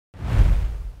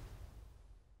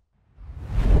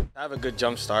Have a good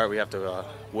jump start. We have to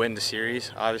win the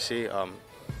series, obviously.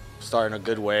 Start in a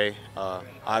good way.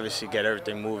 Obviously, get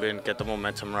everything moving, get the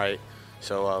momentum right,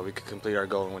 so we could complete our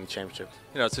goal and win the championship.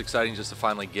 You know, it's exciting just to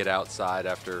finally get outside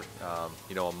after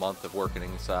you know, a month of working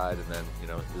inside, and then you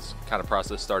know, this kind of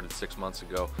process started 6 months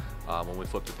ago when we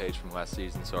flipped the page from last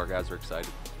season. So our guys are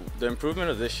excited. The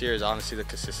improvement of this year is honestly the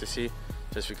consistency,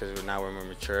 just because now we're more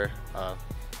mature.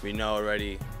 We know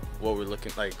already what we're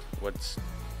looking like, what's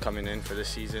coming in for this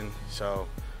season. So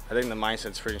I think the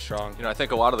mindset's pretty strong. You know, I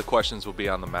think a lot of the questions will be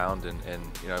on the mound, and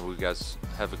you know, we guys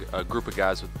have a group of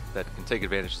guys that can take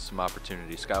advantage of some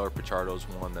opportunities. Skylar Pichardo's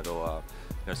one that'll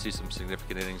you know, see some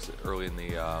significant innings early in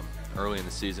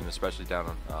the season, especially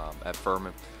down at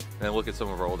Furman. And then look at some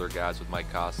of our older guys with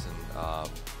Mike Koss and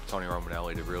Tony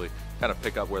Romanelli to really kind of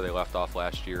pick up where they left off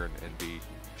last year and be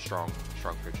strong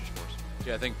pitchers for us.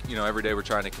 Yeah, I think, you know, every day we're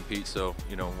trying to compete, so,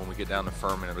 you know, when we get down to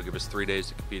Furman, it'll give us 3 days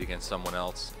to compete against someone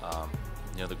else.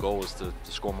 You know, the goal is to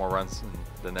score more runs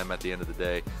than them at the end of the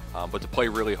day, but to play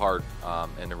really hard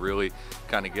and to really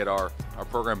kind of get our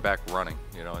program back running.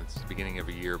 You know, it's the beginning of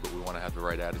a year, but we want to have the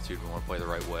right attitude, we want to play the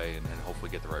right way, and hopefully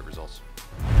get the right results.